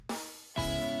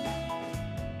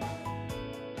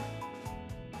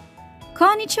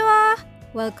Konnichiwa!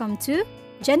 Welcome to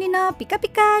Jenny no Pika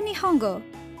Pika Nihongo.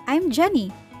 I'm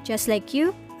Jenny. Just like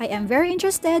you, I am very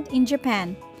interested in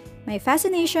Japan. My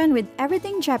fascination with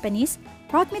everything Japanese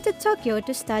brought me to Tokyo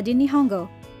to study Nihongo.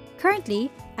 Currently,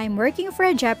 I'm working for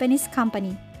a Japanese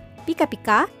company. Pika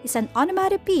Pika is an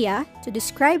onomatopoeia to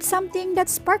describe something that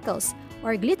sparkles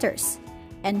or glitters.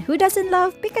 And who doesn't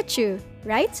love Pikachu,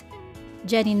 right?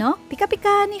 Jenny no Pika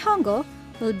Pika Nihongo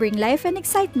will bring life and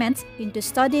excitement into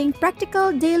studying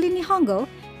practical daily Nihongo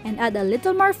and add a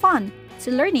little more fun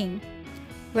to learning.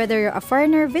 Whether you're a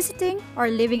foreigner visiting or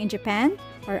living in Japan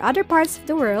or other parts of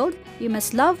the world, you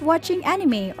must love watching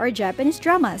anime or Japanese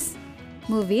dramas,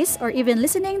 movies, or even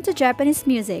listening to Japanese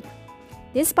music.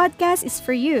 This podcast is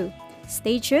for you.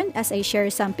 Stay tuned as I share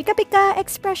some Pika Pika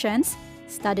expressions,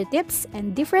 study tips,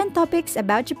 and different topics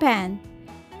about Japan.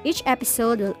 Each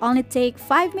episode will only take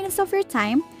 5 minutes of your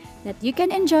time that you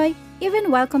can enjoy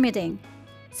even while commuting.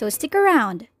 So stick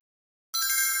around.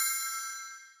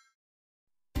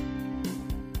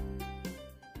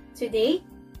 Today,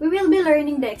 we will be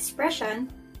learning the expression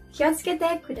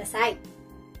Tsukete Kudasai.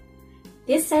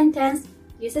 This sentence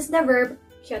uses the verb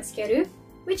kiotsukeru,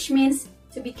 which means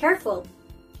to be careful.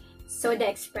 So the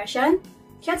expression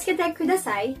Tsukete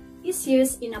Kudasai is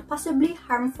used in a possibly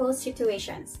harmful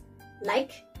situations,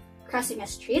 like crossing a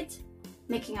street,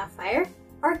 making a fire,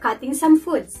 or cutting some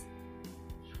foods.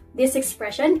 This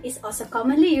expression is also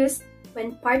commonly used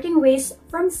when parting ways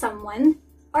from someone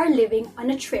or leaving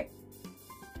on a trip.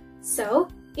 So,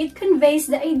 it conveys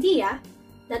the idea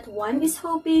that one is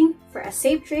hoping for a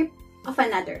safe trip of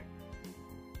another.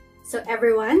 So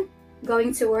everyone,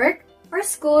 going to work or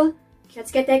school,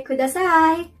 Tsukete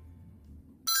Kudasai!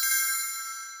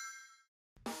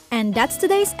 And that's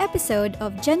today's episode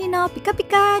of Jenny no Pika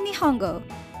Pika Nihongo.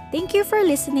 Thank you for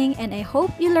listening and I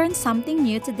hope you learned something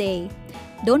new today.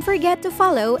 Don't forget to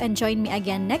follow and join me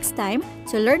again next time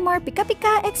to learn more Pika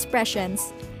Pika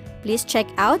expressions. Please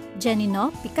check out Jenny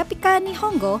no Pika Pika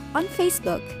Nihongo on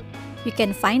Facebook. You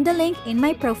can find the link in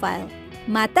my profile.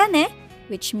 Mata ne,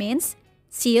 which means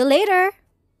see you later!